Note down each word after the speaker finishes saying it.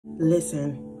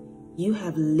Listen, you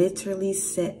have literally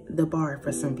set the bar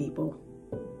for some people.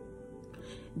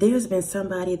 There's been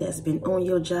somebody that's been on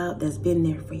your job that's been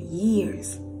there for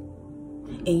years.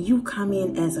 And you come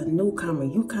in as a newcomer.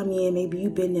 You come in, maybe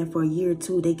you've been there for a year or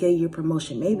two, they gave you a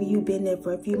promotion. Maybe you've been there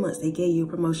for a few months, they gave you a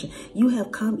promotion. You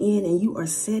have come in and you are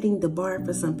setting the bar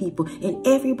for some people. And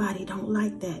everybody don't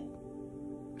like that.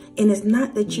 And it's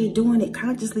not that you're doing it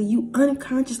consciously, you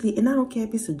unconsciously, and I don't care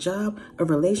if it's a job, a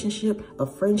relationship, a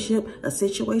friendship, a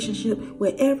situationship,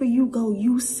 wherever you go,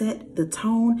 you set the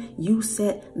tone, you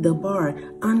set the bar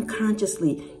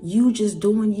unconsciously. You just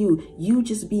doing you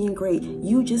just being great,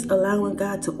 you just allowing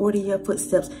God to order your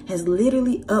footsteps has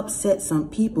literally upset some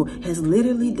people, has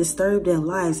literally disturbed their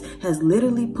lives, has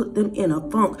literally put them in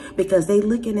a funk because they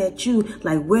looking at you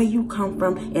like where you come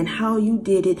from and how you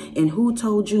did it and who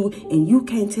told you, and you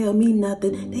can't tell me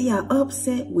nothing. They are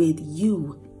upset with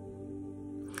you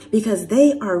because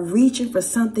they are reaching for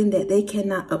something that they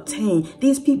cannot obtain.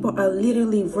 These people are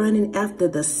literally running after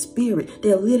the spirit.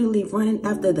 They're literally running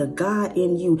after the God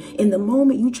in you. And the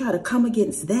moment you try to come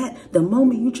against that, the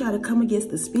moment you try to come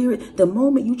against the spirit, the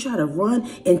moment you try to run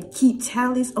and keep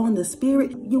tallies on the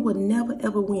spirit, you will never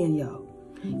ever win, y'all.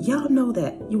 Y'all know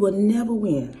that. You will never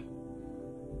win.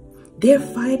 They're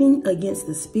fighting against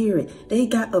the spirit. They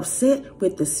got upset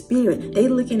with the spirit. They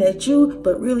looking at you,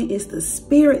 but really it's the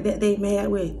spirit that they mad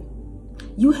with.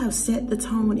 You have set the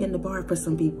tone in the bar for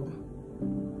some people.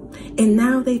 And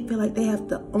now they feel like they have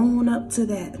to own up to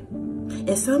that.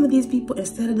 And some of these people,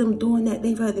 instead of them doing that,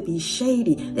 they'd rather be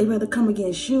shady. They'd rather come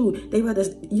against you. They'd rather,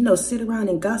 sit around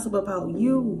and gossip about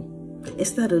you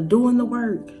instead of doing the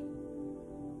work.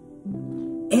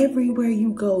 Everywhere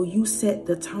you go, you set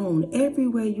the tone.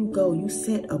 Everywhere you go, you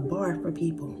set a bar for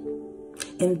people.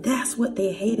 And that's what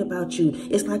they hate about you.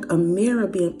 It's like a mirror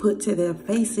being put to their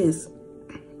faces,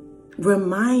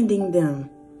 reminding them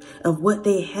of what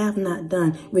they have not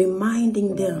done,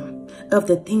 reminding them of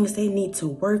the things they need to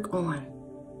work on.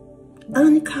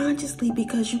 Unconsciously,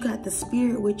 because you got the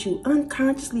spirit with you.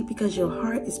 Unconsciously, because your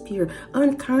heart is pure.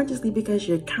 Unconsciously, because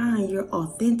you're kind, you're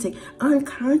authentic.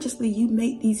 Unconsciously, you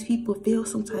make these people feel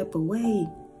some type of way.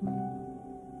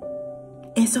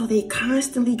 And so they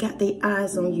constantly got their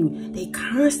eyes on you. They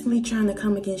constantly trying to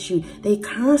come against you. They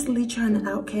constantly trying to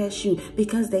outcast you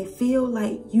because they feel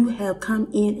like you have come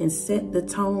in and set the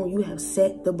tone. You have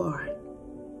set the bar.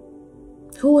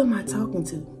 Who am I talking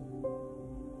to?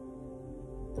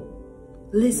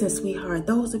 Listen, sweetheart,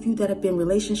 those of you that have been in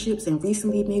relationships and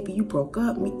recently maybe you broke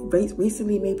up,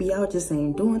 recently maybe y'all just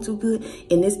ain't doing too good,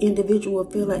 and this individual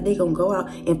feel like they gonna go out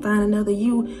and find another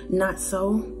you. Not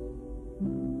so.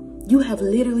 You have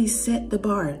literally set the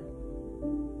bar.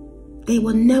 They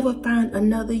will never find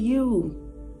another you.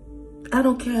 I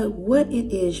don't care what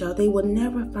it is, y'all. They will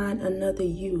never find another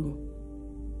you.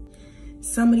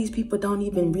 Some of these people don't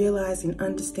even realize and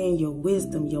understand your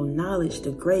wisdom, your knowledge, the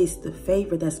grace, the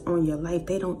favor that's on your life.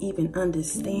 They don't even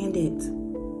understand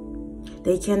it.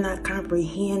 They cannot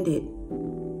comprehend it.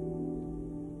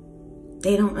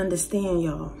 They don't understand,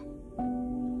 y'all.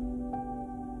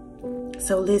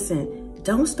 So listen,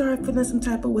 don't start feeling some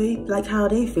type of way like how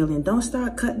they feeling. Don't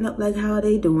start cutting up like how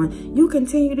they doing. You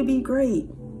continue to be great.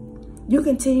 You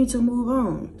continue to move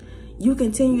on. You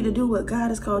continue to do what God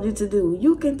has called you to do.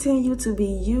 You continue to be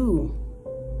you.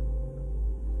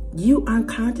 You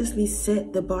unconsciously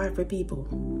set the bar for people.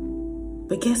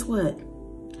 But guess what?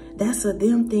 That's a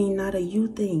them thing, not a you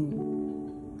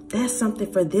thing. That's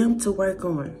something for them to work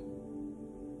on.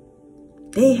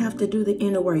 They have to do the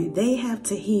inner work. They have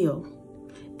to heal.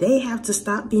 They have to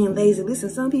stop being lazy.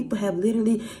 Listen, some people have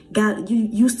literally got you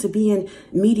used to being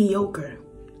mediocre,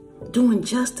 doing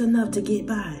just enough to get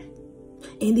by.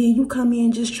 And then you come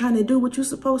in just trying to do what you're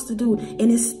supposed to do.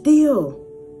 And it's still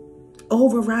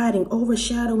overriding,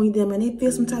 overshadowing them. And they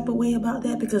feel some type of way about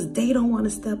that because they don't want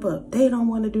to step up. They don't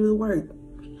want to do the work.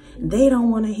 They don't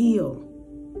want to heal.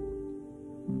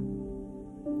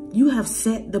 You have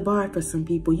set the bar for some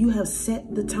people. You have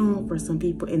set the tone for some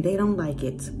people. And they don't like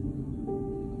it.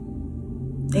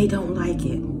 They don't like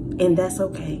it. And that's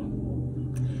okay.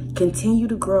 Continue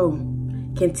to grow.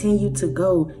 Continue to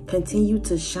go, continue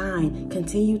to shine,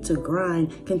 continue to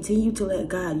grind, continue to let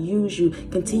God use you,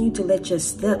 continue to let your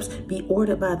steps be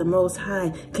ordered by the Most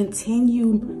High,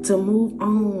 continue to move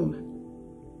on,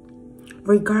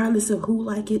 regardless of who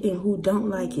like it and who don't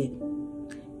like it.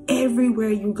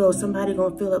 Everywhere you go, somebody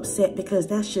gonna feel upset because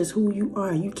that's just who you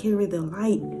are. You carry the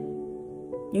light.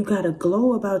 You got a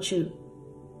glow about you.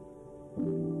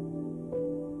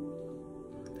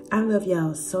 I love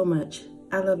y'all so much.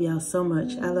 I love y'all so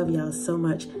much. I love y'all so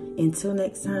much. Until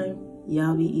next time,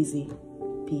 y'all be easy.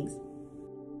 Peace.